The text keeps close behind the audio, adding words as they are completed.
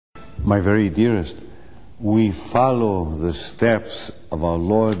My very dearest, we follow the steps of our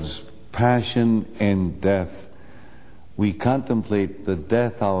Lord's passion and death. We contemplate the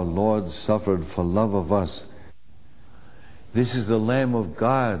death our Lord suffered for love of us. This is the Lamb of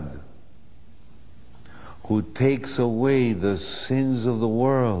God who takes away the sins of the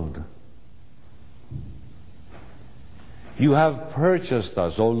world. You have purchased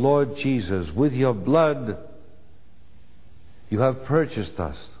us, O Lord Jesus, with your blood. You have purchased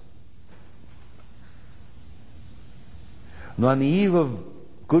us. And on the eve of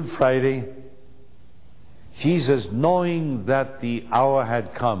Good Friday, Jesus, knowing that the hour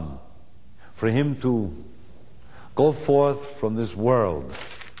had come for him to go forth from this world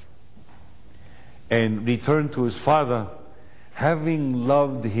and return to his Father, having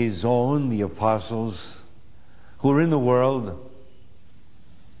loved his own, the apostles, who were in the world,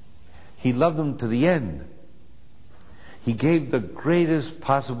 he loved them to the end. He gave the greatest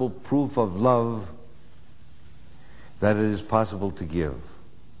possible proof of love that it is possible to give.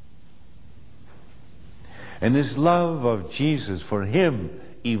 And this love of Jesus for him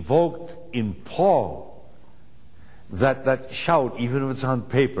evoked in Paul that shout, even if it's on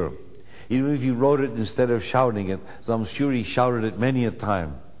paper, even if he wrote it instead of shouting it, so I'm sure he shouted it many a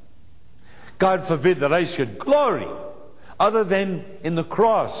time. God forbid that I should glory other than in the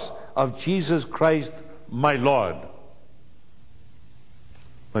cross of Jesus Christ my Lord.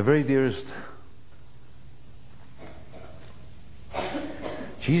 My very dearest,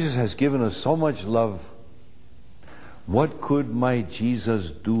 Jesus has given us so much love. What could my Jesus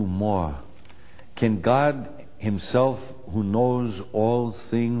do more? Can God himself, who knows all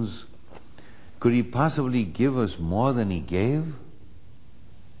things, could he possibly give us more than he gave?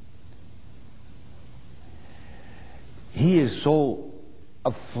 He is so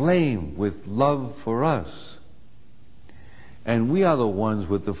aflame with love for us. And we are the ones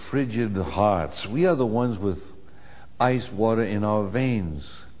with the frigid hearts. We are the ones with ice water in our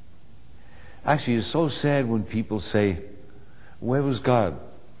veins. Actually, it's so sad when people say, where was God?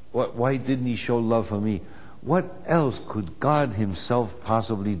 Why didn't he show love for me? What else could God himself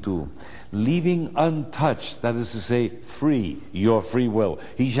possibly do? Leaving untouched, that is to say, free, your free will.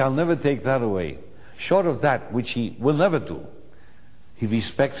 He shall never take that away. Short of that, which he will never do. He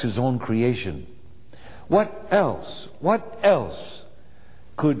respects his own creation. What else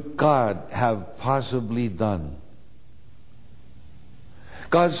could God have possibly done?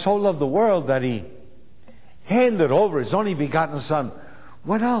 God so loved the world that he handed over his only begotten Son.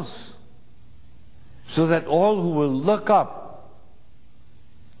 What else? So that all who will look up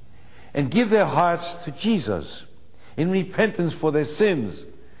and give their hearts to Jesus in repentance for their sins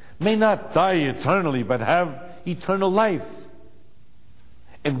may not die eternally, but have eternal life.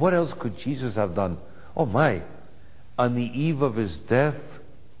 And what else could Jesus have done? Oh my, on the eve of his death,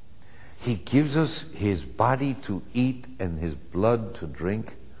 he gives us his body to eat and his blood to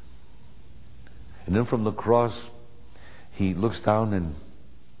drink. And then from the cross, he looks down and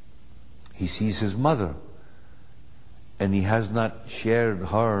he sees his mother. And he has not shared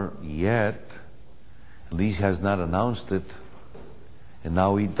her yet. At least he has not announced it. And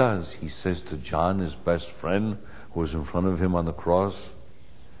now he does. He says to John, his best friend, who was in front of him on the cross,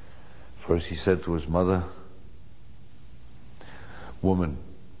 first he said to his mother, "Woman,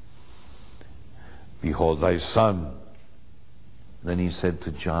 behold thy son." Then he said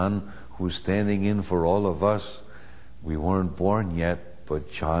to John, who was standing in for all of us. We weren't born yet,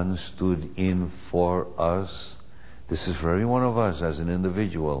 but John stood in for us. This is for every one of us as an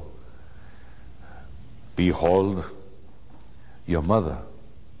individual. Behold your mother.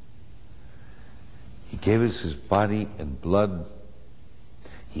 He gave us his body and blood.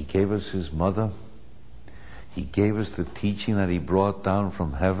 He gave us his mother. He gave us the teaching that he brought down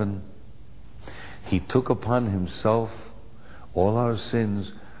from heaven. He took upon himself all our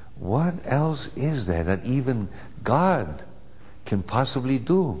sins. What else is there that even God can possibly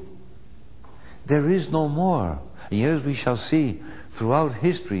do? There is no more. And yet, as we shall see throughout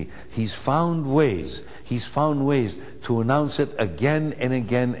history, he's found ways to announce it again and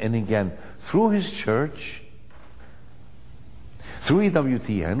again and again through his church, through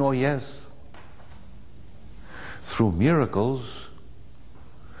EWTN, oh yes, through miracles,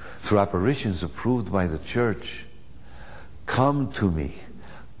 through apparitions approved by the church. Come to me.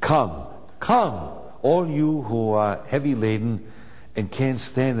 Come, all you who are heavy laden and can't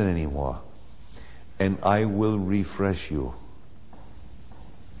stand it anymore, and I will refresh you.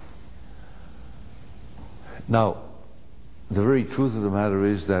 Now, the very truth of the matter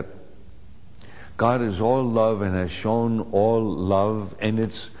is that God is all love and has shown all love, and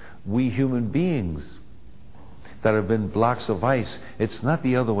it's we human beings that have been blocks of ice. It's not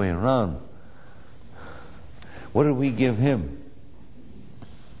the other way around. What did we give him?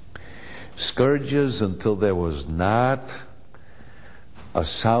 Scourges until there was not a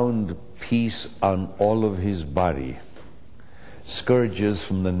sound piece on all of his body. Scourges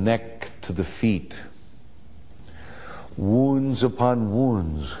from the neck to the feet. Wounds upon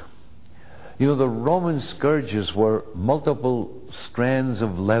wounds. You know, the Roman scourges were multiple strands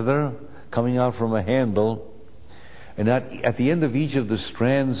of leather coming out from a handle, and at the end of each of the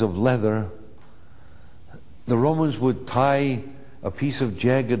strands of leather, the Romans would tie a piece of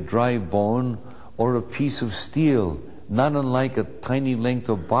jagged dry bone or a piece of steel, not unlike a tiny length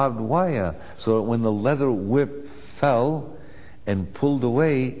of barbed wire, so that when the leather whip fell and pulled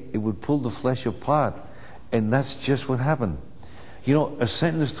away, it would pull the flesh apart. And that's just what happened. You know, a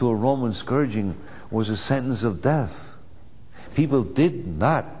sentence to a Roman scourging was a sentence of death. People did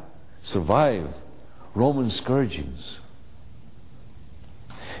not survive Roman scourgings.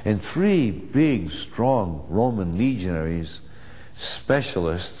 And 3 big, strong Roman legionaries,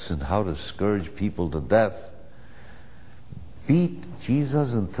 specialists in how to scourge people to death, beat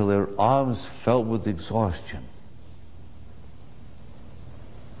Jesus until their arms fell with exhaustion.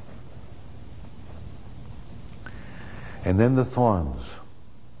 And then the thorns.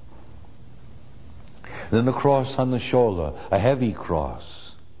 Then the cross on the shoulder, a heavy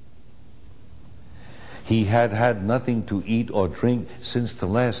cross. He had had nothing to eat or drink since the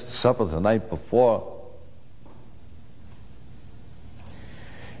Last Supper the night before.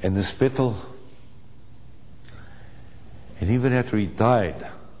 And the spittle. And even after he died,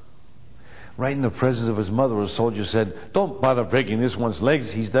 right in the presence of his mother, a soldier said, "Don't bother breaking this one's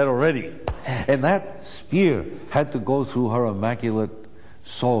legs, he's dead already." And that spear had to go through her immaculate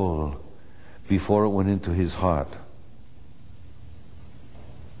soul before it went into his heart.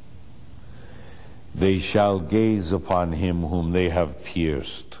 They shall gaze upon him whom they have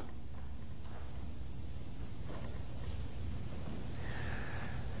pierced.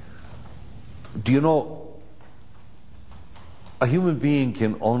 Do you know, a human being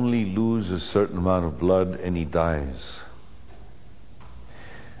can only lose a certain amount of blood and he dies.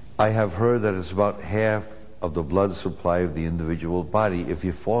 I have heard that it's about half of the blood supply of the individual body. If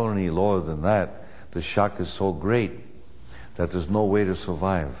you fall any lower than that, the shock is so great that there's no way to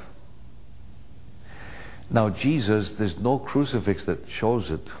survive. Now Jesus, there's no crucifix that shows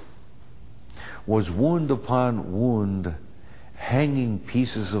it, was wound upon wound, hanging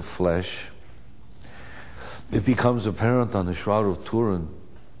pieces of flesh. It becomes apparent on the Shroud of Turin.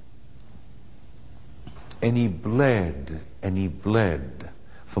 And he bled, and he bled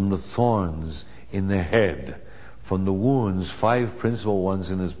from the thorns in the head, from the wounds, 5 principal ones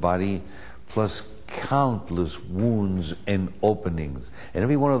in his body, plus countless wounds and openings. And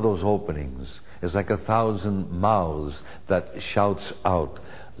every one of those openings is like 1,000 mouths that shouts out,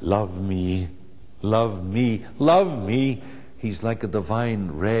 "Love me, love me, love me." He's like a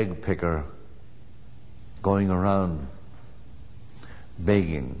divine rag picker going around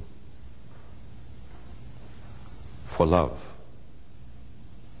begging for love.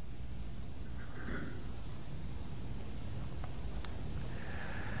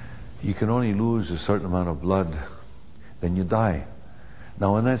 You can only lose a certain amount of blood, then you die.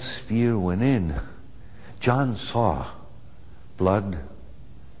 Now when that spear went in, John saw blood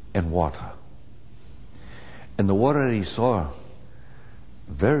and water. And the water that he saw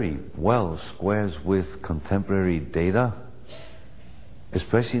very well squares with contemporary data,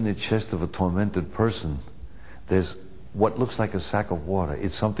 especially in the chest of a tormented person. There's what looks like a sack of water.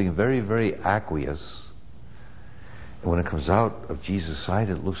 It's something very, very aqueous. And when it comes out of Jesus' side,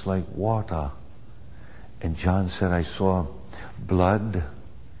 it looks like water. And John said, "I saw blood,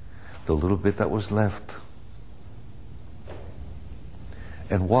 the little bit that was left,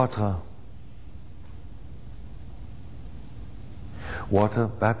 and water." Water,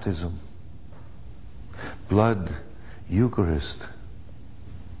 baptism. Blood, Eucharist.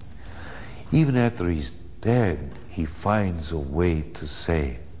 Even after he's dead, he finds a way to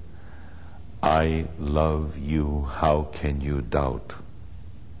say, "I love you, how can you doubt?"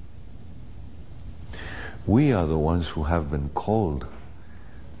 We are the ones who have been cold.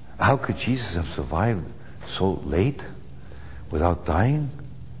 How could Jesus have survived so late without dying?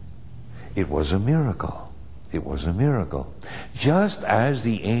 It was a miracle. It was a miracle. Just as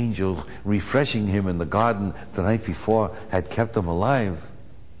the angels refreshing him in the garden the night before had kept him alive,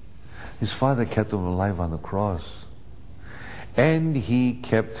 his Father kept him alive on the cross. And he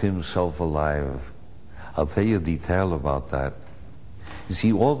kept himself alive. I'll tell you a detail about that. You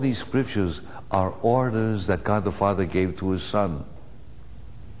see, all these scriptures are orders that God the Father gave to his Son.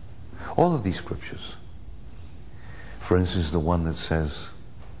 All of these scriptures. For instance, the one that says,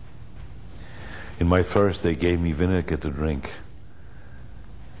 in my thirst they gave me vinegar to drink.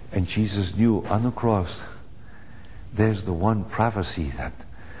 And Jesus knew on the cross, there's the one prophecy that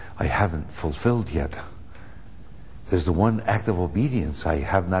I haven't fulfilled yet. There's the one act of obedience I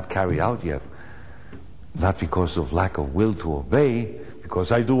have not carried out yet. Not because of lack of will to obey,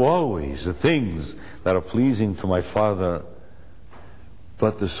 because I do always the things that are pleasing to my Father.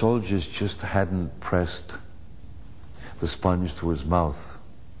 But the soldiers just hadn't pressed the sponge to his mouth.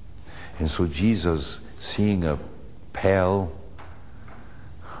 And so Jesus, seeing a pail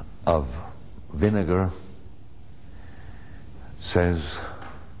of vinegar, says,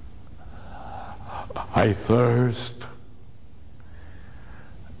 I thirst.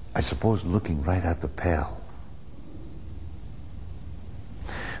 I suppose looking right at the pail.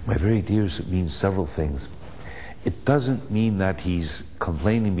 My very dears, it means several things. It doesn't mean that he's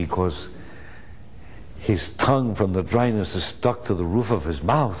complaining because his tongue from the dryness is stuck to the roof of his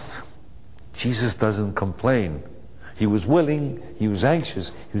mouth. Jesus doesn't complain. He was willing, he was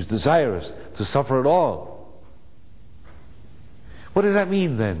anxious, he was desirous to suffer it all. What does that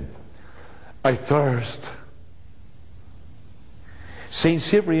mean then? I thirst. Saint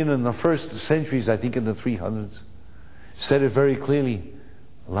Cyprian in the first centuries, I think in the 300s, said it very clearly.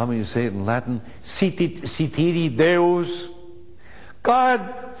 Allow me to say it in Latin. Citiri Deus.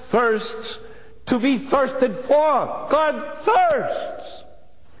 God thirsts to be thirsted for. God thirsts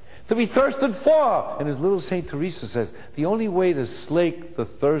to be thirsted for. And as little Saint Teresa says, the only way to slake the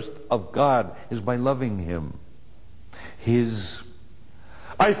thirst of God is by loving Him. His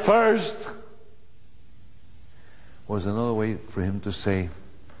I thirst was another way for Him to say,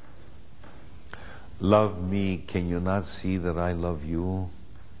 love me, can you not see that I love you?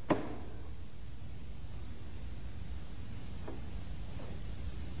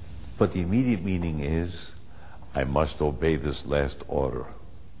 But the immediate meaning is, I must obey this last order.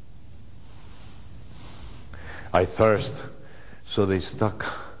 I thirst. So they stuck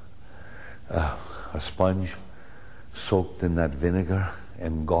a sponge soaked in that vinegar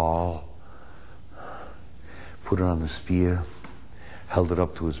and gall, put it on a spear, held it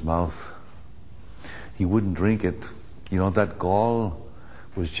up to his mouth. He wouldn't drink it. You know, that gall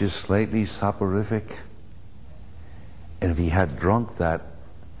was just slightly soporific. And if he had drunk that,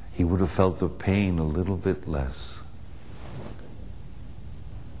 he would have felt the pain a little bit less.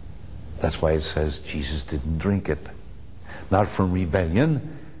 That's why it says Jesus didn't drink it. Not from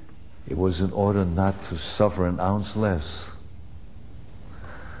rebellion. It was in order not to suffer an ounce less.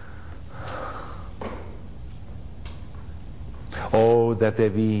 Oh, that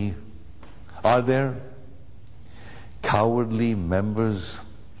are there cowardly members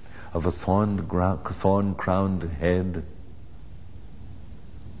of a thorn-crowned head?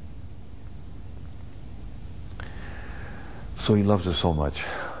 So He loves us so much.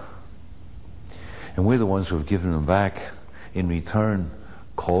 And we're the ones who have given Him back in return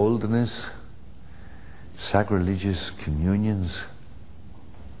coldness, sacrilegious communions.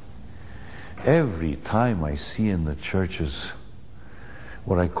 Every time I see in the churches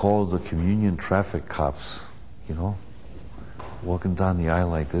what I call the communion traffic cops, you know, walking down the aisle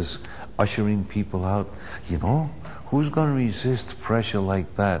like this, ushering people out, you know, who's going to resist pressure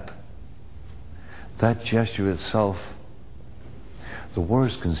like that? That gesture itself, the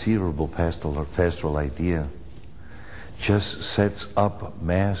worst conceivable pastoral idea, just sets up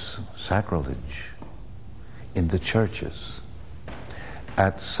mass sacrilege in the churches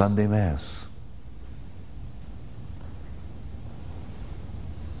at Sunday Mass.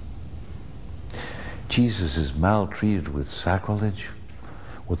 Jesus is maltreated with sacrilege,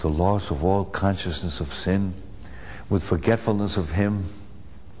 with the loss of all consciousness of sin, with forgetfulness of Him.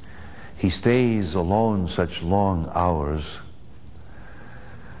 He stays alone such long hours.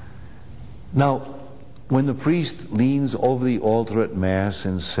 Now, when the priest leans over the altar at Mass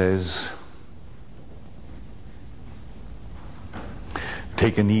and says,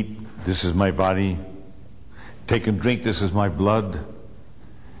 take and eat, this is my body. Take and drink, this is my blood.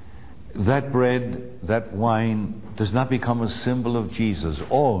 That bread, that wine does not become a symbol of Jesus.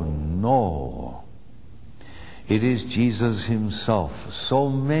 Oh no. It is Jesus Himself. So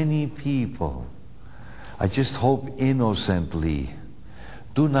many people, I just hope innocently,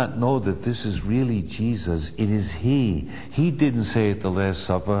 do not know that this is really Jesus. It is He. He didn't say at the Last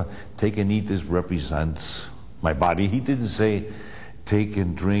Supper, take and eat, this represents my body. He didn't say, take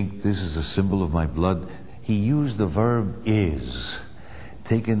and drink, this is a symbol of my blood. He used the verb is.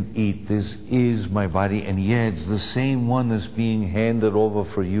 Take and eat, this is my body. And He adds, the same one that's being handed over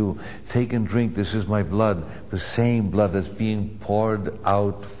for you. Take and drink, this is my blood. The same blood that's being poured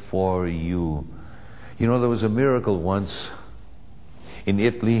out for you. You know, there was a miracle once in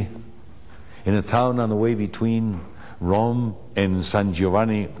Italy, in a town on the way between Rome and San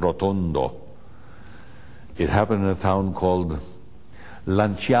Giovanni Rotondo. It happened in a town called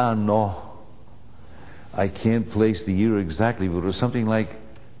Lanciano. I can't place the year exactly, but it was something like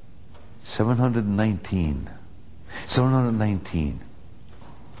 719. 719.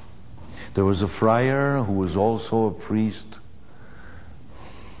 There was a friar who was also a priest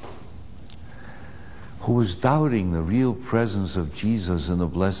who was doubting the real presence of Jesus in the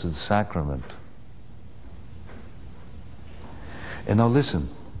Blessed Sacrament. And now listen.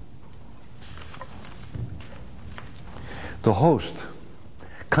 The host,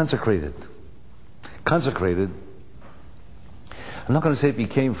 consecrated. I'm not going to say it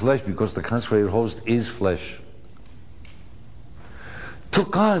became flesh, because the consecrated host is flesh.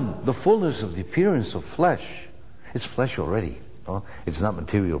 Took on the fullness of the appearance of flesh. It's flesh already. No? It's not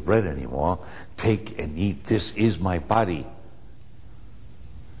material bread anymore. Take and eat. This is my body.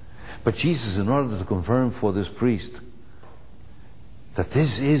 But Jesus, in order to confirm for this priest that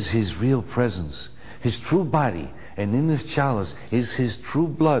this is his real presence, his true body, and in this chalice is his true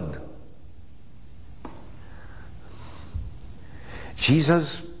blood,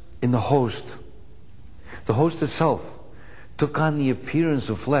 Jesus, in the host itself, took on the appearance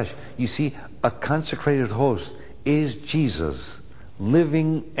of flesh. You see, a consecrated host is Jesus,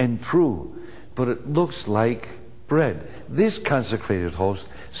 living and true, but it looks like bread. This consecrated host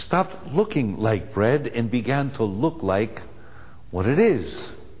stopped looking like bread and began to look like what it is.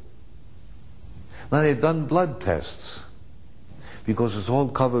 Now, they've done blood tests, because it's all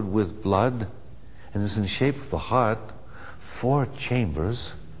covered with blood and it's in the shape of the heart, 4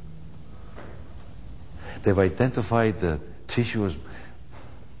 chambers. They've identified the tissue as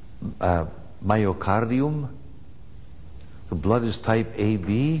myocardium. The blood is type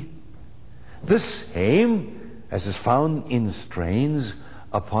AB. The same as is found in strains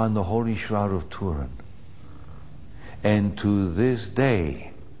upon the Holy Shroud of Turin. And to this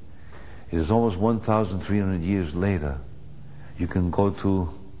day, it is almost 1,300 years later, you can go to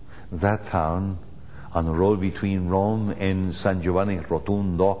that town on the road between Rome and San Giovanni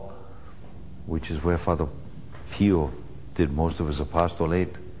Rotondo, which is where Father Pio did most of his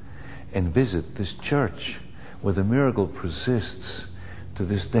apostolate, and visit this church where the miracle persists to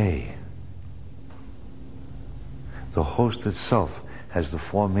this day. The host itself has the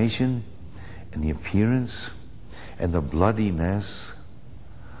formation and the appearance and the bloodiness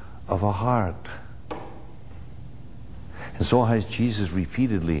of a heart. And so has Jesus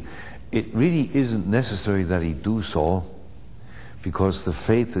repeatedly. It really isn't necessary that he do so, because the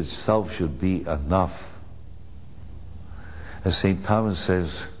faith itself should be enough. As St. Thomas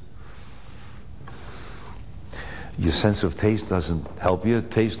says, your sense of taste doesn't help you.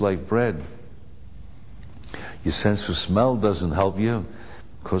 It tastes like bread. Your sense of smell doesn't help you,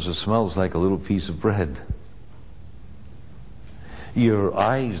 because it smells like a little piece of bread. Your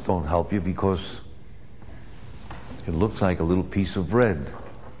eyes don't help you, because it looks like a little piece of bread.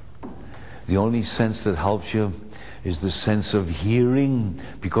 The only sense that helps you is the sense of hearing,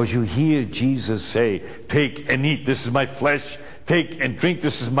 because you hear Jesus say, "Take and eat, this is my flesh. Take and drink,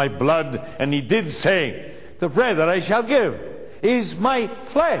 this is my blood." And he did say, "The bread that I shall give is my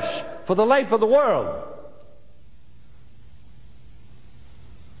flesh for the life of the world."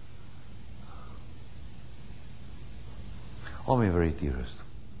 Oh, my very dearest,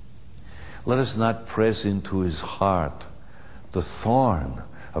 let us not press into his heart the thorn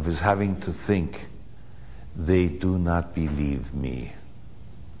of his having to think, "They do not believe me."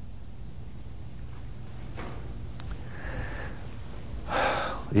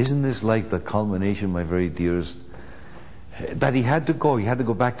 Isn't this like the culmination, my very dearest, that he had to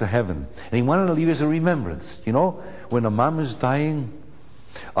go back to heaven, and he wanted to leave us a remembrance. You know, when a mom is dying,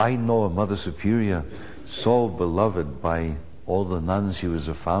 I know a Mother Superior so beloved by all the nuns. She was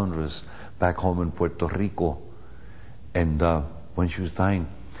a foundress back home in Puerto Rico, and when she was dying,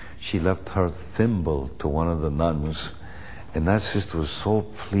 she left her thimble to one of the nuns, and that sister was so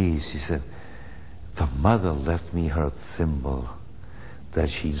pleased. She said, "The mother left me her thimble that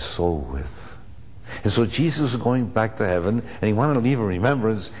she'd sew with." And so Jesus was going back to heaven, and he wanted to leave a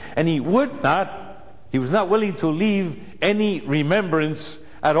remembrance, and he was not willing to leave any remembrance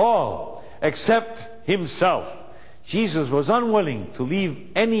at all, except himself. Jesus was unwilling to leave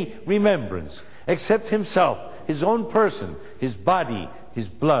any remembrance except himself, his own person, his body, his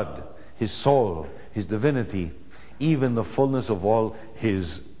blood, his soul, his divinity, even the fullness of all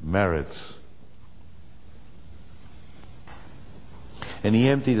his merits. And he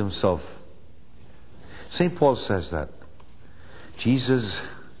emptied himself. St. Paul says that Jesus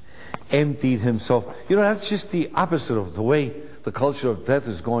emptied himself. You know, that's just the opposite of the way the culture of death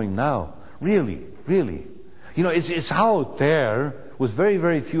is going now. Really, really. You know, it's out there, with very,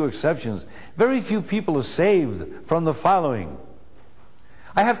 very few exceptions. Very few people are saved from the following.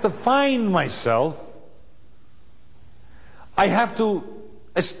 I have to find myself. I have to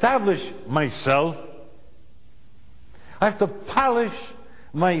establish myself. I have to polish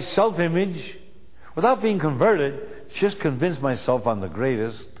my self-image without being converted. Just convince myself I'm the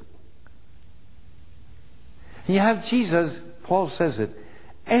greatest. And you have Jesus, Paul says it,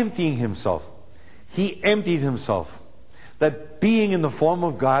 emptying himself. He emptied himself. That being in the form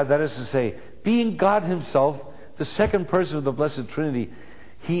of God, that is to say, being God himself, the second person of the Blessed Trinity,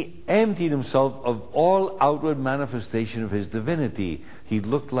 he emptied himself of all outward manifestation of his divinity. He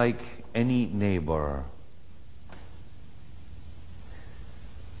looked like any neighbor.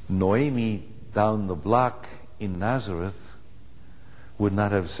 Noemi down the block in Nazareth would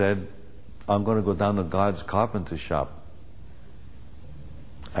not have said, I'm going to go down to God's carpenter shop.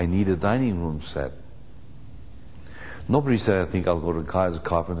 I need a dining room set. Nobody said, I think I'll go to God's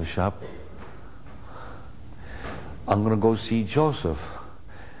carpenter shop. I'm going to go see Joseph.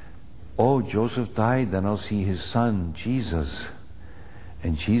 Oh, Joseph died, then I'll see his son, Jesus.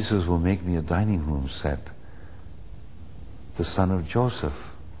 And Jesus will make me a dining room set. The son of Joseph.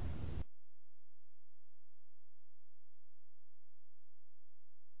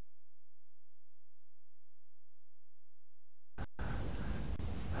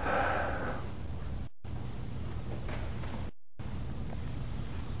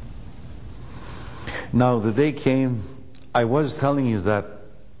 Now, the day came, I was telling you that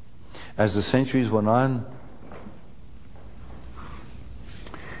as the centuries went on,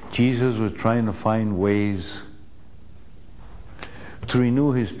 Jesus was trying to find ways to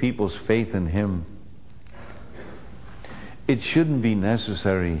renew his people's faith in him. It shouldn't be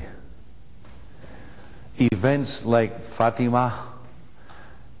necessary. Events like Fatima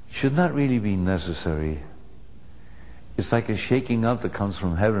should not really be necessary. It's like a shaking up that comes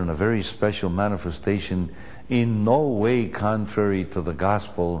from heaven, a very special manifestation, in no way contrary to the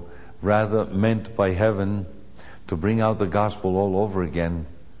gospel, rather meant by heaven to bring out the gospel all over again.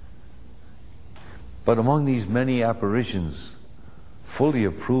 But among these many apparitions, fully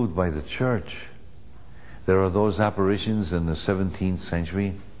approved by the church, there are those apparitions in the 17th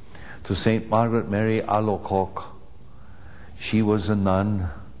century to St. Margaret Mary Alacoque. She was a nun,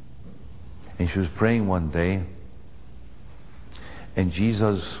 and she was praying one day, and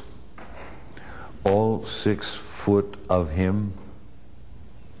Jesus, all 6 foot of him,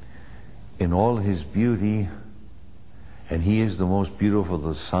 in all his beauty, and he is the most beautiful of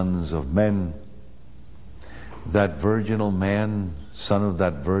the sons of men, that virginal man, son of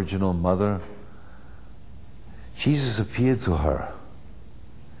that virginal mother, Jesus appeared to her.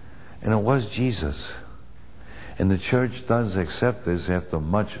 And it was Jesus. And the church does accept this after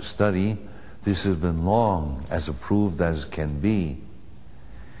much study. This has been long as approved as can be.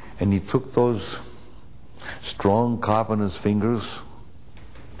 And he took those strong carpenter's fingers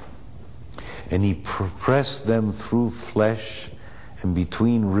and he pressed them through flesh and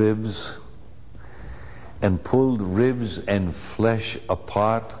between ribs and pulled ribs and flesh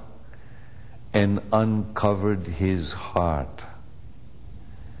apart and uncovered his heart.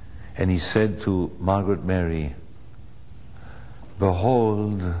 And he said to Margaret Mary,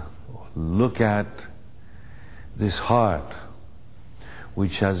 behold, look at this heart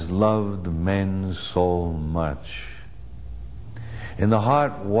which has loved men so much. And the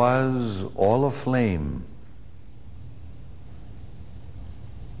heart was all aflame.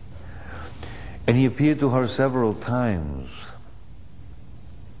 And he appeared to her several times.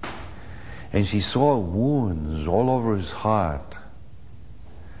 And she saw wounds all over his heart.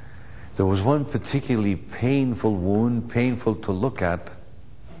 There was one particularly painful wound, painful to look at.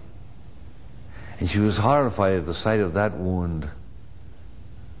 And she was horrified at the sight of that wound.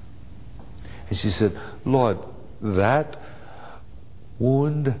 And she said, Lord, that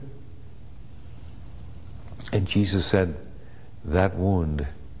wound? And Jesus said, that wound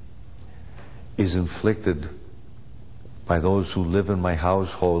is inflicted by those who live in my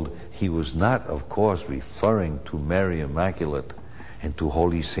household. He was not, of course, referring to Mary Immaculate and to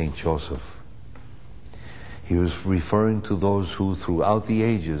Holy Saint Joseph. He was referring to those who, throughout the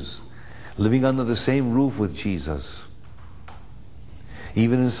ages, living under the same roof with Jesus,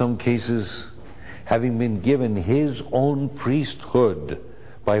 even in some cases, having been given his own priesthood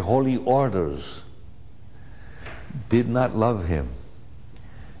by holy orders, did not love him,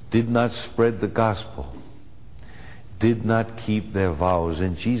 did not spread the gospel, did not keep their vows.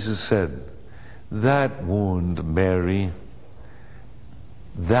 And Jesus said, that wound, Mary,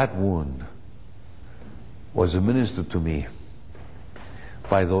 that wound was administered to me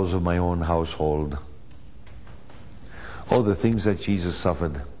by those of my own household. Oh, the things that Jesus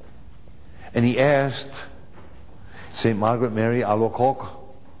suffered. And he asked St. Margaret Mary Alacoque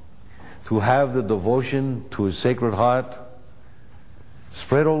to have the devotion to his Sacred Heart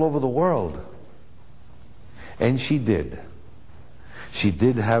spread all over the world. And she did. She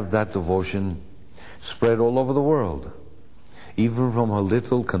did have that devotion spread all over the world. Even from her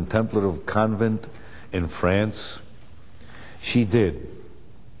little contemplative convent in France, she did.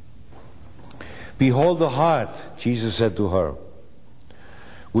 Behold the heart, Jesus said to her,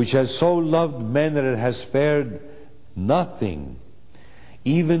 which has so loved men that it has spared nothing,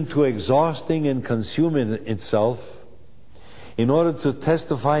 even to exhausting and consuming itself, in order to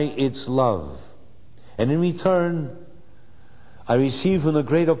testify its love. And in return, I receive from the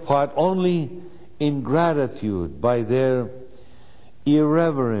greater part only ingratitude by their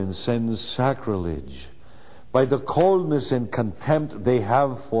irreverence and sacrilege, by the coldness and contempt they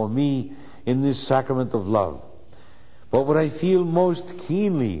have for me in this sacrament of love. But what I feel most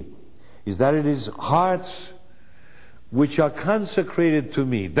keenly is that it is hearts which are consecrated to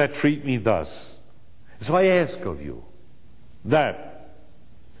me that treat me thus. So I ask of you that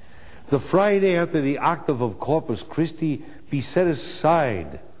the Friday after the octave of Corpus Christi be set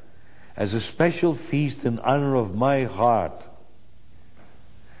aside as a special feast in honor of my heart.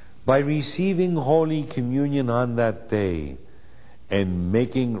 By receiving Holy Communion on that day and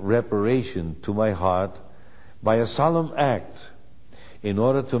making reparation to my heart by a solemn act in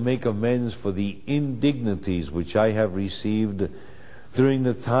order to make amends for the indignities which I have received during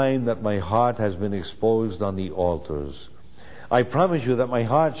the time that my heart has been exposed on the altars. I promise you that my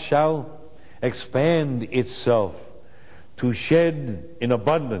heart shall expand itself to shed in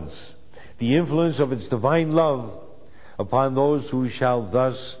abundance the influence of its divine love upon those who shall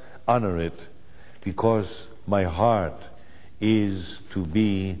thus honor it, because my heart is to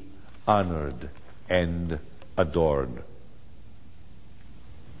be honored and adored.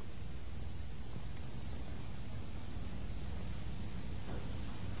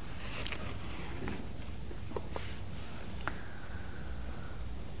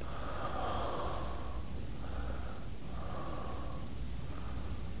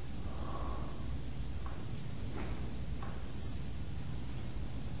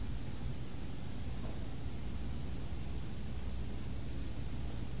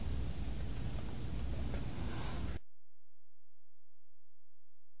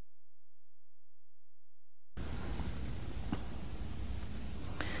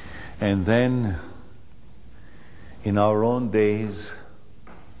 And then, in our own days,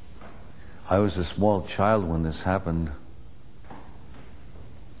 I was a small child when this happened.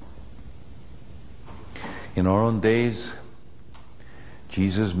 In our own days,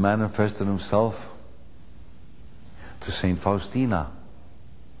 Jesus manifested himself to Saint Faustina.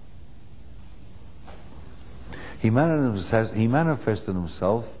 He manifested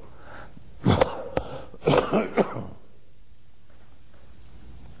himself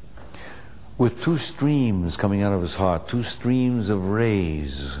with two streams coming out of his heart, two streams of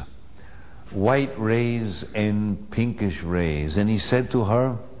rays, white rays and pinkish rays. And he said to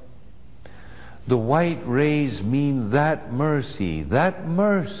her, the white rays mean that mercy that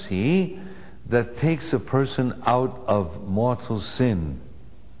takes a person out of mortal sin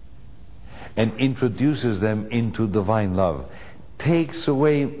and introduces them into divine love, takes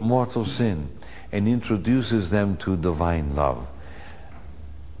away mortal sin and introduces them to divine love.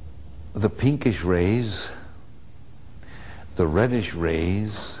 The pinkish rays, the reddish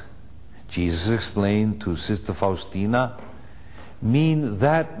rays, Jesus explained to Sister Faustina, mean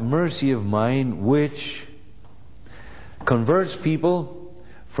that mercy of mine which converts people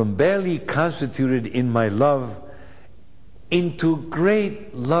from barely constituted in my love into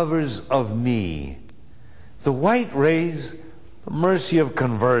great lovers of me. The white rays, the mercy of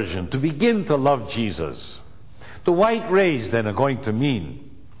conversion, to begin to love Jesus. The white rays then are going to mean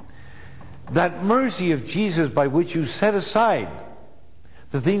that mercy of Jesus by which you set aside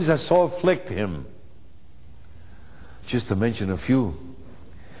the things that so afflict him. Just to mention a few.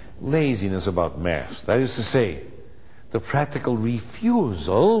 Laziness about Mass. That is to say, the practical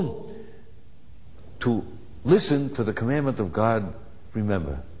refusal to listen to the commandment of God.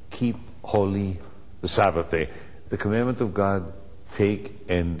 Remember, keep holy the Sabbath day. The commandment of God, take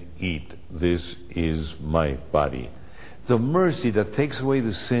and eat. This is my body. The mercy that takes away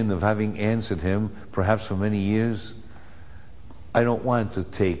the sin of having answered him, perhaps for many years. I don't want to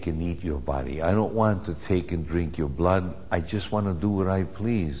take and eat your body. I don't want to take and drink your blood. I just want to do what I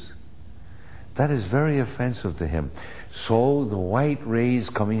please. That is very offensive to him. So the white rays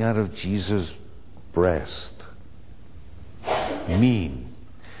coming out of Jesus' breast mean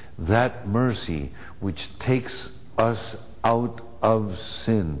that mercy which takes us out of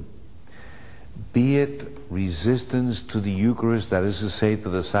sin, be it resistance to the Eucharist, that is to say, to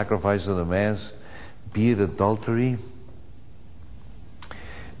the sacrifice of the Mass, be it adultery,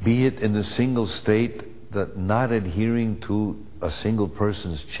 be it in the single state that not adhering to a single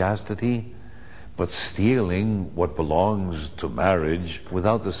person's chastity, but stealing what belongs to marriage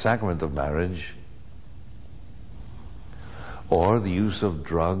without the sacrament of marriage, or the use of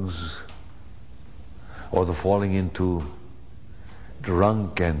drugs, or the falling into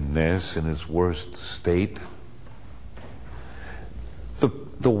drunkenness in its worst state.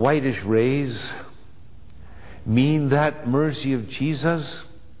 The whitish rays mean that mercy of Jesus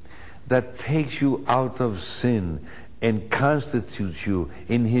that takes you out of sin and constitutes you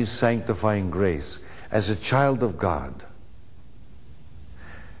in His sanctifying grace as a child of God,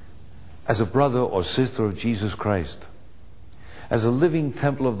 as a brother or sister of Jesus Christ, as a living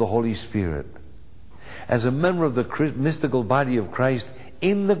temple of the Holy Spirit, as a member of the mystical body of Christ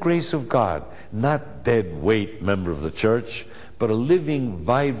in the grace of God, not dead weight member of the church, but a living,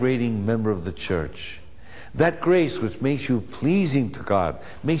 vibrating member of the church. That grace which makes you pleasing to God,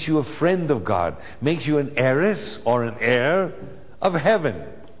 makes you a friend of God, makes you an heiress or an heir of heaven.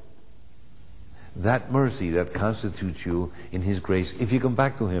 That mercy that constitutes you in His grace, if you come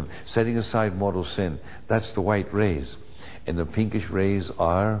back to Him, setting aside mortal sin, that's the white rays. And the pinkish rays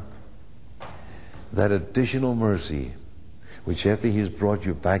are that additional mercy which, after He has brought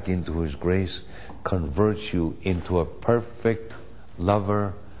you back into His grace, converts you into a perfect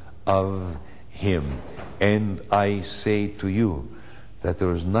lover of Him. And I say to you that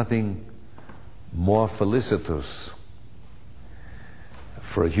there is nothing more felicitous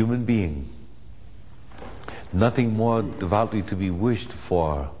for a human being, nothing more devoutly to be wished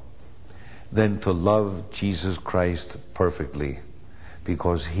for, than to love Jesus Christ perfectly,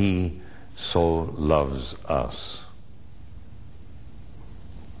 because He so loves us.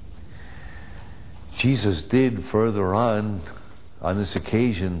 Jesus did further on this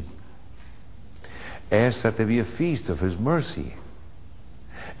occasion, ask that there be a feast of His mercy.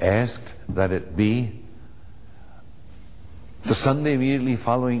 Ask that it be the Sunday immediately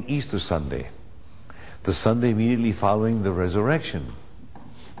following Easter Sunday, the Sunday immediately following the resurrection.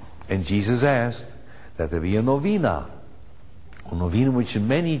 And Jesus asked that there be a novena which in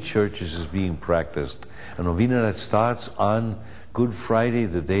many churches is being practiced, a novena that starts on Good Friday,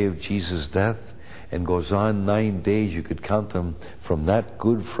 the day of Jesus' death, and goes on 9 days. You could count them from that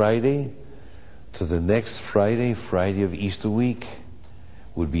Good Friday to the next Friday, Friday of Easter week,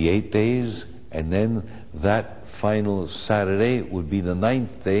 would be 8 days, and then that final Saturday would be the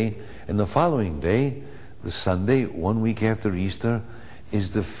 9th day, and the following day, the Sunday, 1 week after Easter,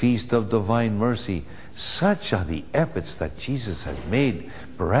 is the Feast of Divine Mercy. Such are the efforts that Jesus has made,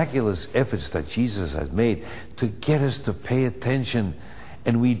 miraculous efforts that Jesus has made to get us to pay attention.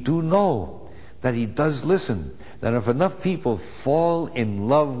 And we do know that He does listen, that if enough people fall in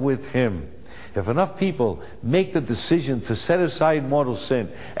love with Him, if enough people make the decision to set aside mortal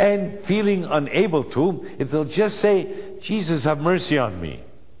sin, and feeling unable to, if they'll just say, Jesus, have mercy on me.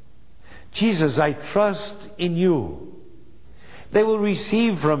 Jesus, I trust in you. They will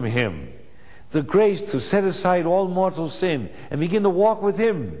receive from Him the grace to set aside all mortal sin and begin to walk with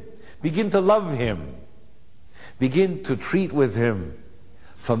Him, begin to love Him, begin to treat with Him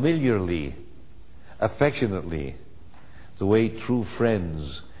familiarly, affectionately, the way true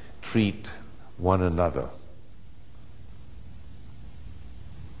friends treat one another.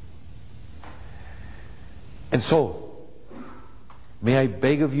 And so, may I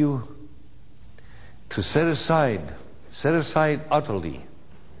beg of you to set aside utterly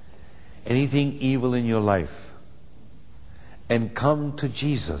anything evil in your life and come to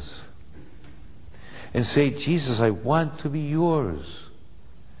Jesus and say, Jesus, I want to be yours.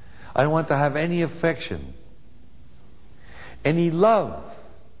 I don't want to have any affection, any love,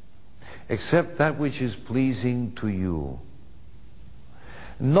 except that which is pleasing to you.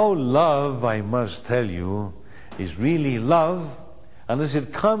 No love, I must tell you, is really love unless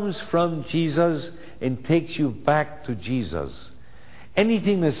it comes from Jesus and takes you back to Jesus.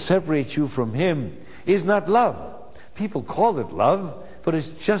 Anything that separates you from Him is not love. People call it love, but it's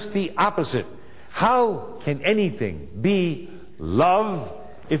just the opposite. How can anything be love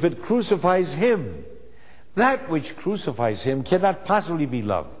if it crucifies Him? That which crucifies Him cannot possibly be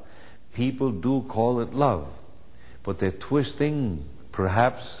love. People do call it love, but they're twisting,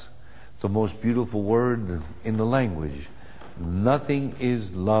 perhaps, the most beautiful word in the language. Nothing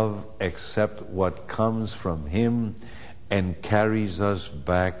is love except what comes from Him and carries us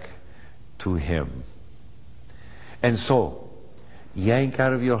back to Him. And so, yank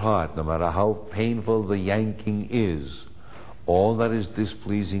out of your heart, no matter how painful the yanking is, all that is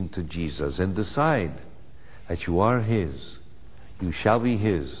displeasing to Jesus, and decide that you are His. You shall be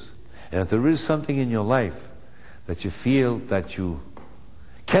His. And if there is something in your life that you feel that you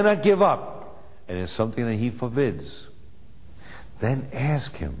cannot give up, and it's something that He forbids, then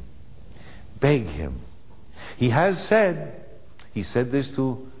ask Him. Beg Him. He said this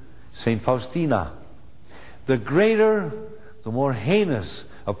to Saint Faustina, the greater, the more heinous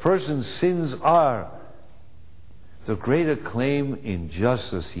a person's sins are, the greater claim in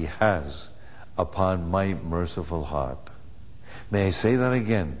justice he has upon my merciful heart. May I say that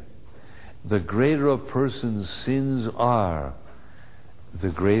again? The greater a person's sins are, the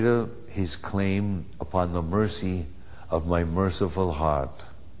greater his claim upon the mercy of my merciful heart.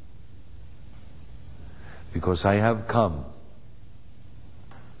 Because I have come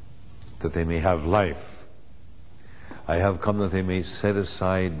that they may have life. I have come that they may set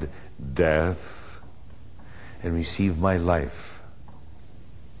aside death and receive my life.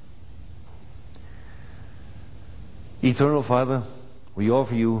 Eternal Father, we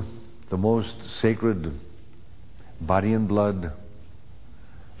offer you the most sacred body and blood,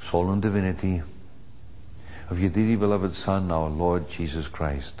 soul and divinity of your dearly beloved Son, our Lord Jesus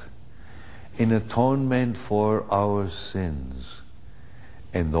Christ, in atonement for our sins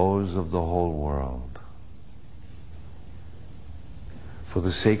and those of the whole world. For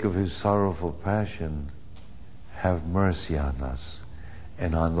the sake of His sorrowful passion, have mercy on us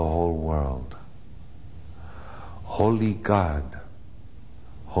and on the whole world. Holy God,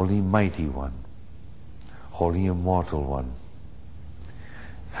 Holy Mighty One, Holy Immortal One,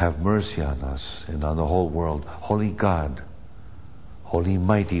 have mercy on us and on the whole world. Holy God, Holy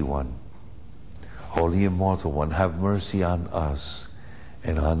Mighty One, Holy Immortal One, have mercy on us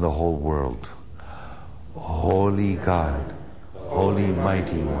and on the whole world. Holy God, Holy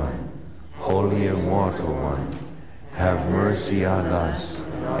Mighty One, Holy Immortal One, have mercy on us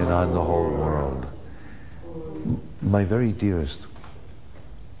and on the whole world. My very dearest,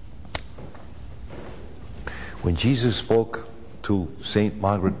 when Jesus spoke to Saint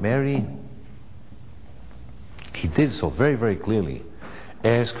Margaret Mary, He did so very, very clearly.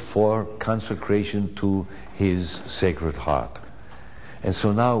 Ask for consecration to His Sacred Heart. And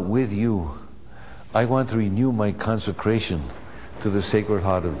so now with you, I want to renew my consecration to the Sacred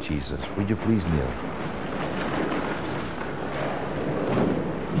Heart of Jesus. Would you please kneel?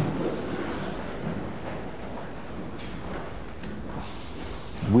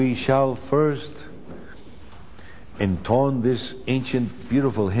 We shall first intone this ancient,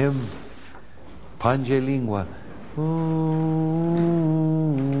 beautiful hymn, Pange Lingua.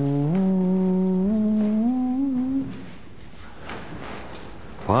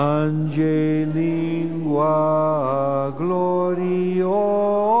 Pange lingua gloriosi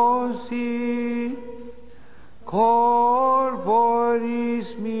corporis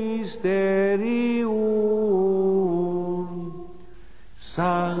mysterium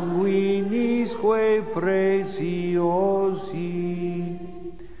sanguinisque preciosi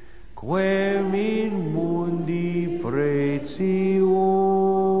quem in mundi pretium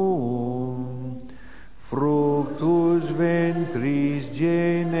fructus ventris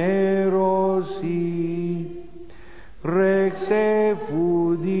generosi rex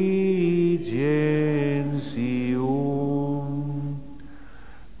effudi gentium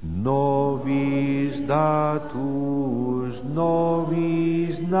nobis datus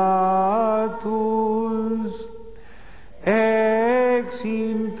nobis natus ex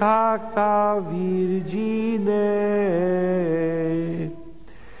intacta virgine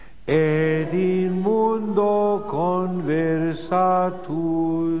et in mundo conversatus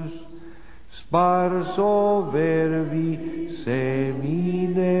sparso verbi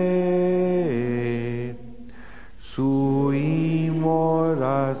semine sui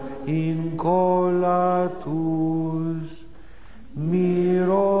moras incolatus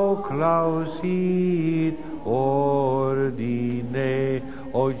miro clausit ordine.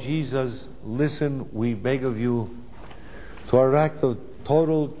 Oh Jesus, listen, we beg of you, to our act of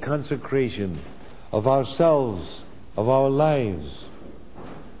total consecration of ourselves, of our lives,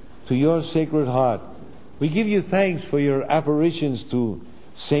 to your Sacred Heart. We give you thanks for your apparitions to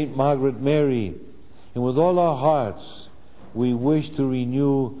Saint Margaret Mary, and with all our hearts we wish to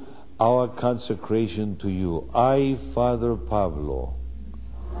renew our consecration to you. I, Father Pablo,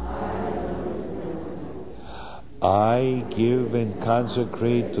 I give and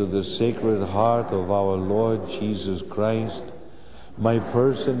consecrate to the Sacred Heart of our Lord Jesus Christ my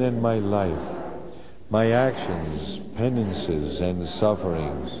person and my life, my actions, penances, and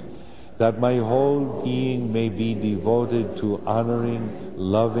sufferings, that my whole being may be devoted to honoring,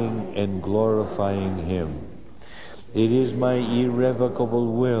 loving, and glorifying Him. It is my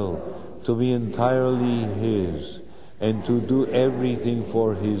irrevocable will to be entirely His, and to do everything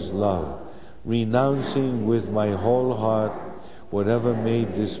for His love, renouncing with my whole heart whatever may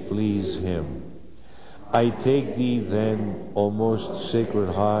displease Him. I take Thee then, O most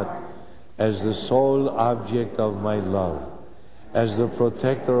Sacred Heart, as the sole object of my love, as the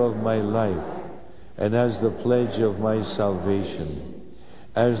protector of my life, and as the pledge of my salvation,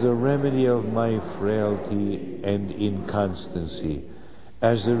 as the remedy of my frailty and inconstancy,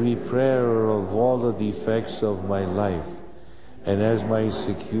 as the repairer of all the defects of my life, and as my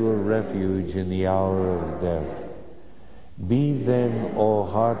secure refuge in the hour of death. Be then, O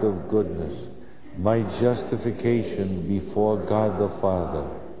heart of goodness, my justification before God the Father,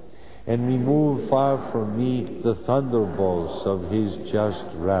 and remove far from me the thunderbolts of His just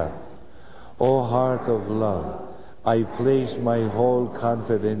wrath. O heart of love, I place my whole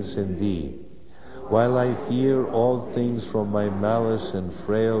confidence in Thee. While I fear all things from my malice and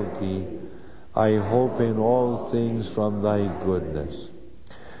frailty, I hope in all things from Thy goodness.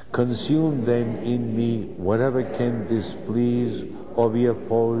 Consume then in me whatever can displease or be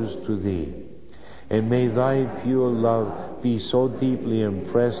opposed to Thee, and may Thy pure love be so deeply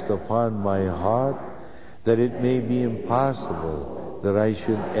impressed upon my heart that it may be impossible that I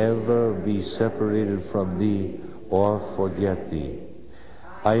should ever be separated from Thee or forget Thee.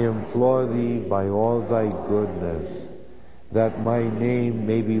 I implore Thee by all Thy goodness that my name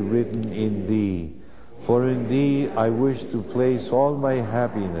may be written in Thee, for in Thee I wish to place all my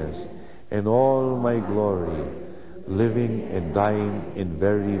happiness and all my glory, living and dying in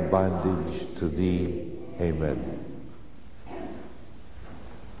very bondage to Thee. Amen.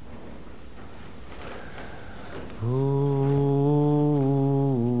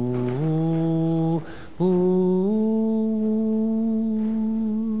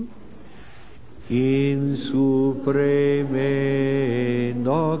 In supreme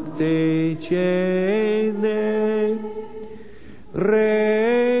nocte cene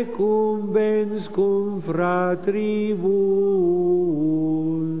recumbens cum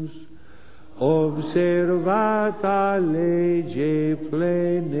fratribus observata lege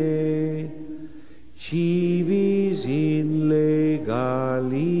plene civis in legalibus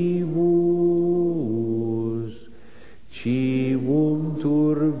civum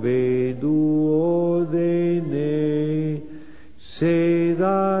turbe duodene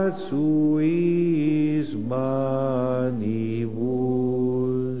sedat suis manibus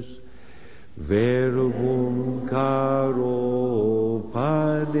verbum caro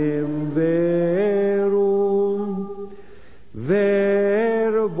panem verum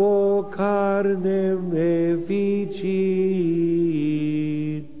verbo carnem efficit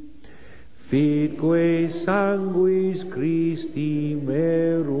fitque sanguis Christi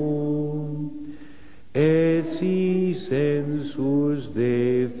merum et si sensus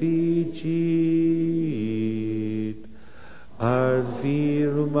deficit ad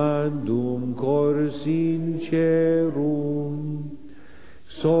firmandum cor sincerum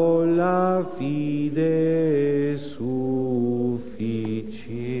sola fide sufficit.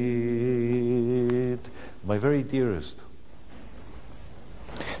 My very dearest,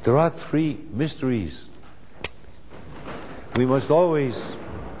 there are three mysteries. We must always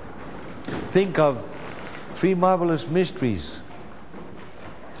think of three marvelous mysteries.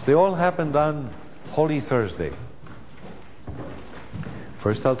 They all happened on Holy Thursday.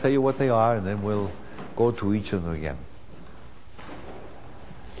 First I'll tell you what they are, and then we'll go to each of them again.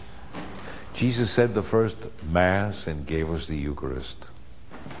 Jesus said the first Mass and gave us the Eucharist.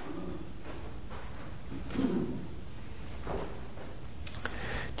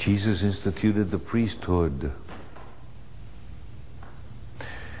 Jesus instituted the priesthood,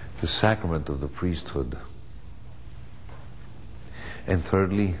 the sacrament of the priesthood. And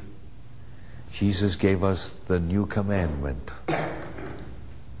thirdly, Jesus gave us the new commandment,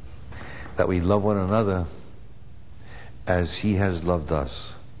 that we love one another as He has loved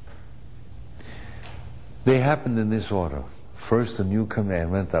us. They happened in this order. First, the new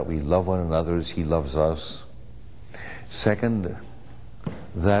commandment, that we love one another as He loves us. Second,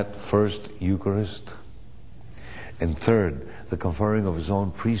 that first Eucharist. And third, the conferring of His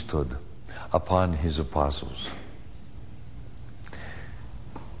own priesthood upon His apostles.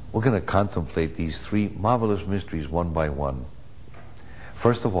 We're going to contemplate these three marvelous mysteries one by one.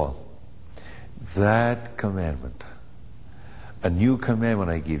 First of all, that commandment. A new commandment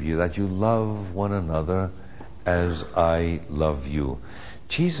I give you, that you love one another as I love you.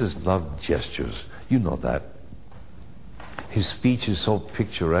 Jesus loved gestures. You know that. His speech is so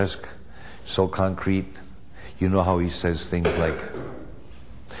picturesque, so concrete. You know how he says things like,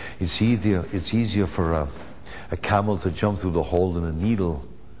 it's easier for a camel to jump through the hole in a needle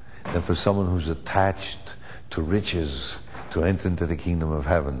than for someone who's attached to riches to enter into the kingdom of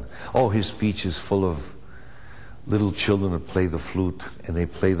heaven. Oh, his speech is full of little children that play the flute, and they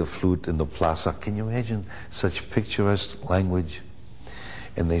play the flute in the plaza. Can you imagine such picturesque language?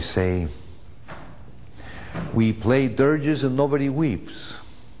 And they say, we play dirges and nobody weeps.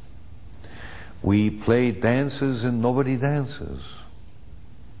 We play dances and nobody dances.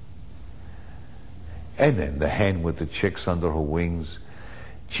 And then the hen with the chicks under her wings.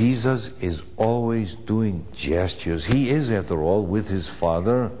 Jesus is always doing gestures. He is, after all, with his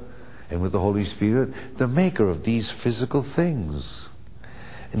Father and with the Holy Spirit, the maker of these physical things.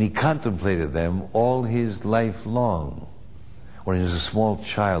 And he contemplated them all his life long. When he was a small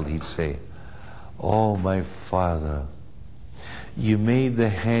child, he'd say, oh, my Father, you made the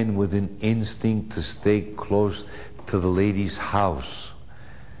hen with an instinct to stay close to the lady's house.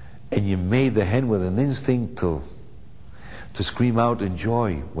 And you made the hen with an instinct to scream out in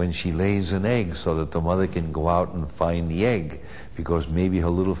joy when she lays an egg so that the mother can go out and find the egg because maybe her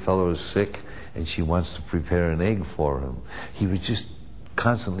little fellow is sick and she wants to prepare an egg for him. He was just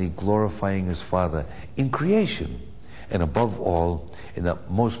constantly glorifying his Father in creation and above all in the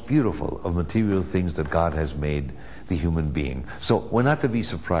most beautiful of material things that God has made, the human being. So we're not to be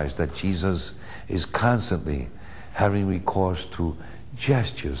surprised that Jesus is constantly having recourse to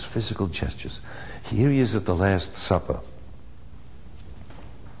gestures, physical gestures. Here he is at the Last Supper.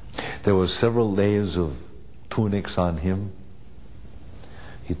 There were several layers of tunics on him.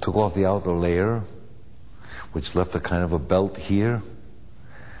 He took off the outer layer, which left a kind of a belt here.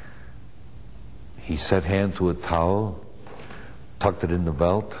 He set hand to a towel, tucked it in the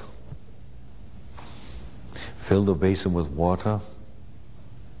belt, filled a basin with water,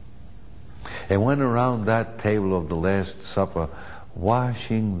 and went around that table of the Last Supper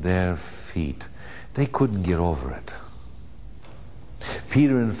washing their feet. They couldn't get over it.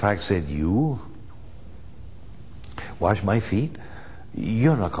 Peter, in fact, said, you wash my feet?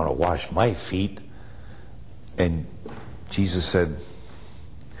 You're not going to wash my feet. And Jesus said,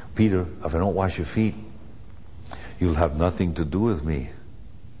 Peter, if I don't wash your feet, you'll have nothing to do with me.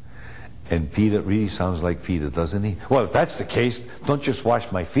 And Peter really sounds like Peter, doesn't he? Well, if that's the case, don't just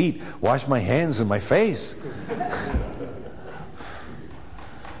wash my feet, wash my hands and my face.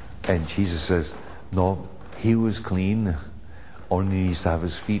 And Jesus says, no, he was clean, only needs to have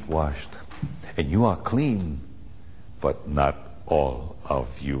his feet washed. And you are clean, but not all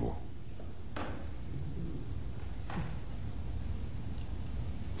of you.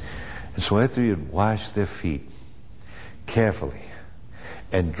 And so after he had washed their feet carefully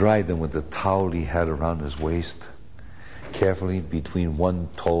and dried them with the towel he had around his waist, carefully between one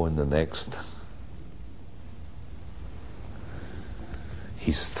toe and the next,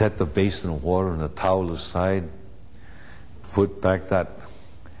 he set the basin of water and the towel aside, put back that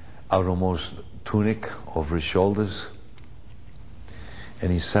outermost tunic over his shoulders, and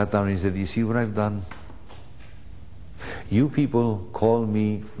he sat down and he said, you see what I've done? You people call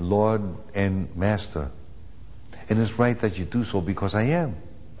me Lord and Master, and it's right that you do so because I am.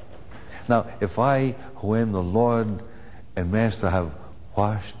 Now, if I, who am the Lord and Master, have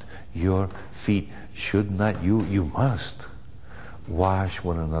washed your feet, should not you? You must wash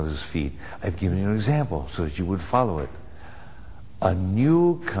one another's feet. I've given you an example so that you would follow it. A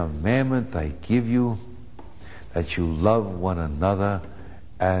new commandment I give you, that you love one another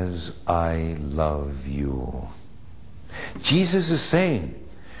as I love you. Jesus is saying,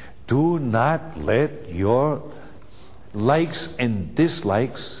 do not let your likes and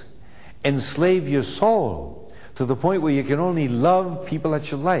dislikes enslave your soul to the point where you can only love people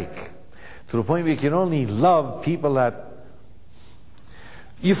that you like, to the point where you can only love people that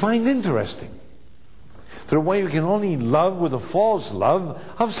you find interesting, to the point you can only love with a false love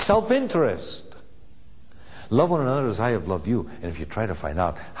of self-interest. Love one another as I have loved you. And if you try to find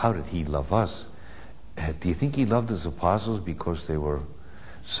out how did he love us, do you think he loved his apostles because they were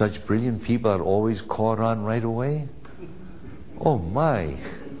such brilliant people that always caught on right away? Oh my.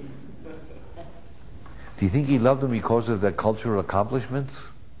 Do you think he loved them because of their cultural accomplishments?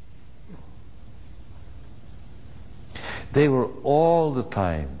 They were all the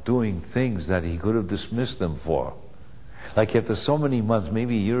time doing things that he could have dismissed them for. Like after so many months,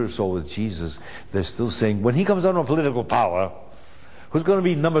 maybe a year or so with Jesus, they're still saying, when he comes out on political power, who's going to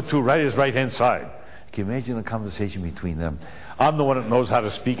be number 2 right at his right-hand side? Can you imagine a conversation between them? I'm the one that knows how to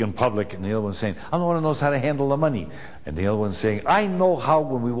speak in public. And the other one's saying, I'm the one that knows how to handle the money. And the other one's saying, I know how,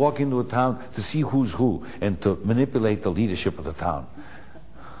 when we walk into a town, to see who's who and to manipulate the leadership of the town.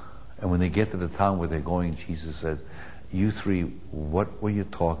 And when they get to the town where they're going, Jesus said, you three, what were you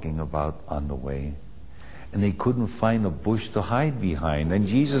talking about on the way? And they couldn't find a bush to hide behind. And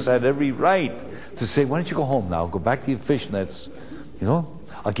Jesus had every right to say, why don't you go home now? Go back to your fish nets. You know,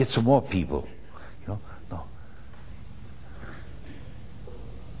 I'll get some more people. You know, no.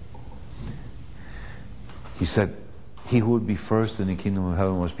 He said, he who would be first in the kingdom of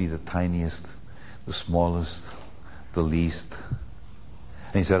heaven must be the tiniest, the smallest, the least.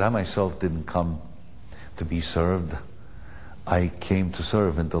 And he said, I myself didn't come to be served. I came to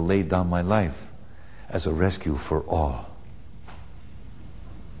serve and to lay down my life as a rescue for all.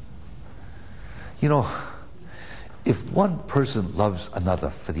 You know, if one person loves another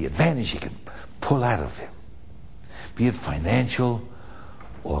for the advantage he can pull out of him, be it financial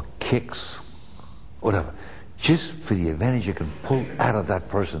or kicks, whatever, just for the advantage you can pull out of that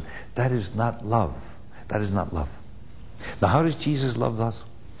person, that is not love. That is not love. Now, how does Jesus love us?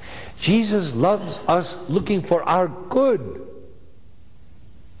 Jesus loves us looking for our good.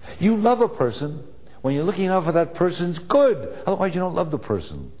 You love a person when you're looking out for that person's good. Otherwise, you don't love the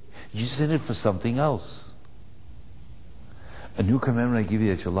person. You're just in it for something else. A new commandment I give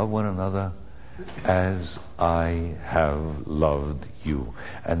you, that you love one another as I have loved you.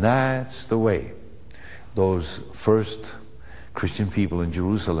 And that's the way those first Christian people in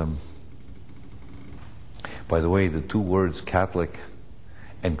Jerusalem, by the way, the two words Catholic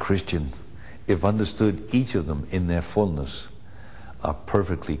and Christian, if understood, each of them in their fullness, are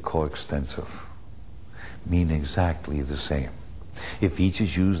perfectly coextensive, mean exactly the same, if each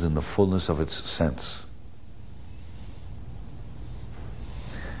is used in the fullness of its sense.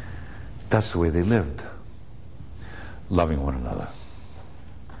 That's the way they lived, loving one another.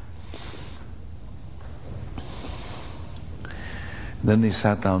 Then they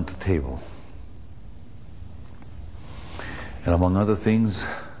sat down to table. And among other things,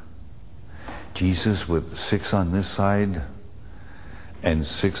 Jesus with 6 on this side and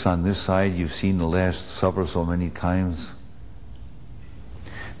 6 on this side, you've seen the Last Supper so many times,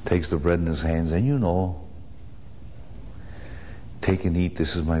 takes the bread in his hands, and you know, take and eat,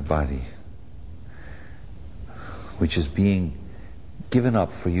 this is my body, which is being given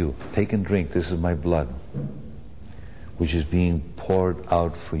up for you. Take and drink, this is my blood, which is being poured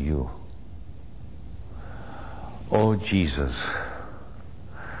out for you. Oh Jesus,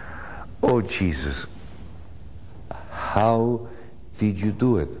 oh Jesus, how did you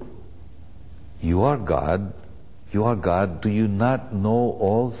do it? You are God. You are God. Do you not know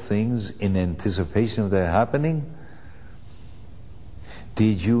all things in anticipation of their happening?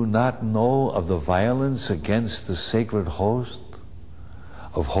 Did you not know of the violence against the sacred host?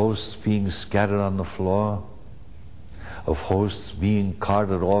 Of hosts being scattered on the floor? Of hosts being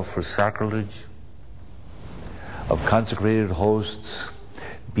carted off for sacrilege? Of consecrated hosts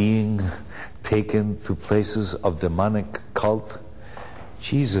being taken to places of demonic cult?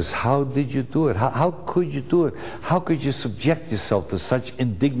 Jesus, how did you do it? How could you do it? How could you subject yourself to such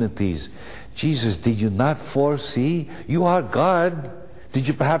indignities? Jesus, did you not foresee? You are God. Did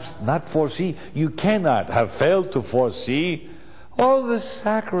you perhaps not foresee? You cannot have failed to foresee all the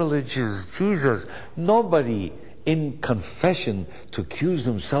sacrileges. Jesus, nobody in confession to accuse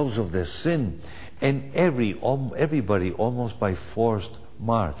themselves of their sin, and everybody almost by forced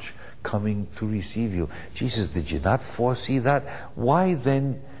march coming to receive you. Jesus, did you not foresee that? Why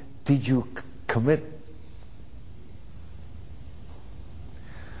then did you commit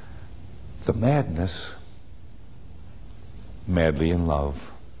the madness, madly in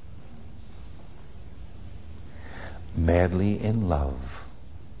love, madly in love,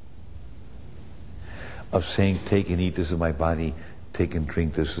 of saying, take and eat, this is my body, take and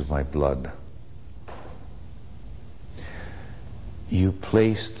drink, this is my blood. You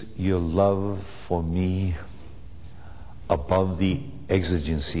placed your love for me above the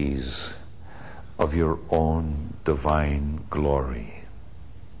exigencies of your own divine glory.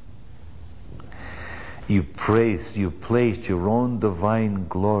 You placed your own divine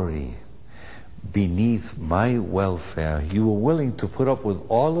glory beneath my welfare. You were willing to put up with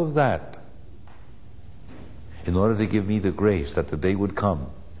all of that in order to give me the grace that the day would come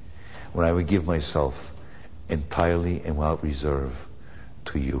when I would give myself entirely and without reserve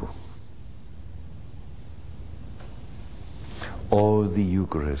to you. Oh, the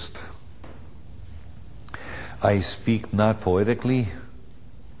Eucharist. I speak not poetically,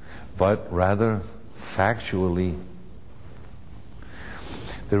 but rather factually.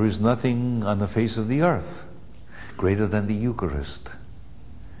 There is nothing on the face of the earth greater than the Eucharist.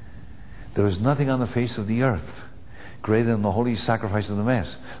 There is nothing on the face of the earth greater than the holy sacrifice of the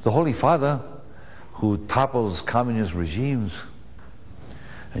Mass. The Holy Father, who topples communist regimes,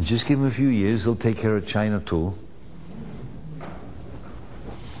 and just give him a few years, he'll take care of China too.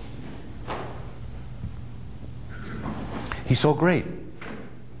 He's so great.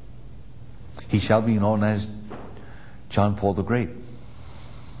 He shall be known as John Paul the Great.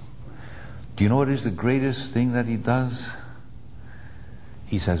 Do you know what is the greatest thing that he does?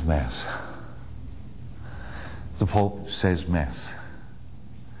 He says Mass. The Pope says Mass.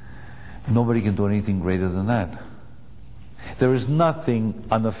 Nobody can do anything greater than that. There is nothing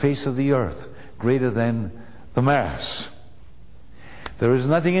on the face of the earth greater than the Mass. There is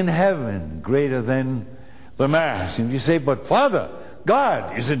nothing in heaven greater than the Mass. And you say, but Father,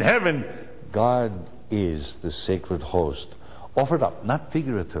 God is in heaven. God is the sacred host, offered up, not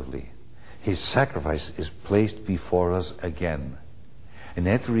figuratively. His sacrifice is placed before us again. And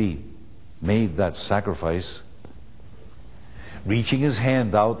after he made that sacrifice, reaching his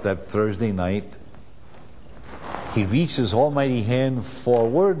hand out that Thursday night, he reached his almighty hand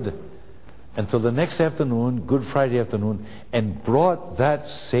forward until the next afternoon, Good Friday afternoon, and brought that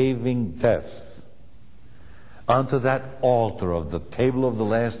saving death onto that altar of the table of the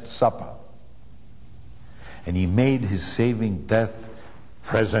Last Supper. And he made his saving death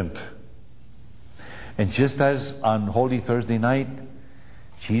present. And just as on Holy Thursday night,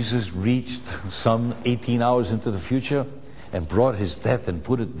 Jesus reached some 18 hours into the future and brought his death and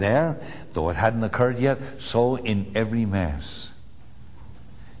put it there, though it hadn't occurred yet, so in every Mass,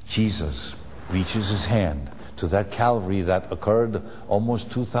 Jesus reaches his hand to that Calvary that occurred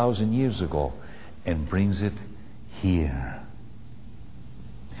almost 2,000 years ago and brings it here.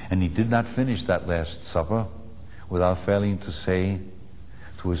 And he did not finish that Last Supper without failing to say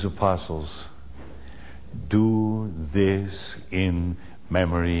to his apostles, do this in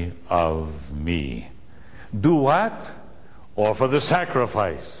memory of me. Do what? Offer the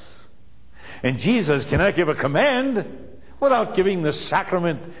sacrifice. And Jesus cannot give a command without giving the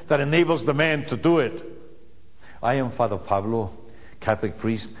sacrament that enables the man to do it. I am Father Pablo, Catholic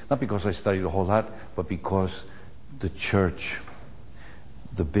priest, not because I studied a whole lot, but because the Church,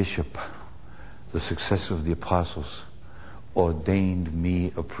 the bishop, the successor of the apostles, ordained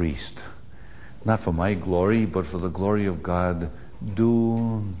me a priest. Not for my glory, but for the glory of God.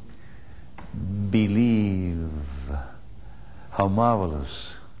 Do believe. How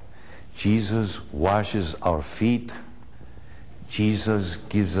marvelous. Jesus washes our feet. Jesus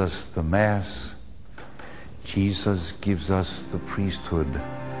gives us the Mass. Jesus gives us the priesthood.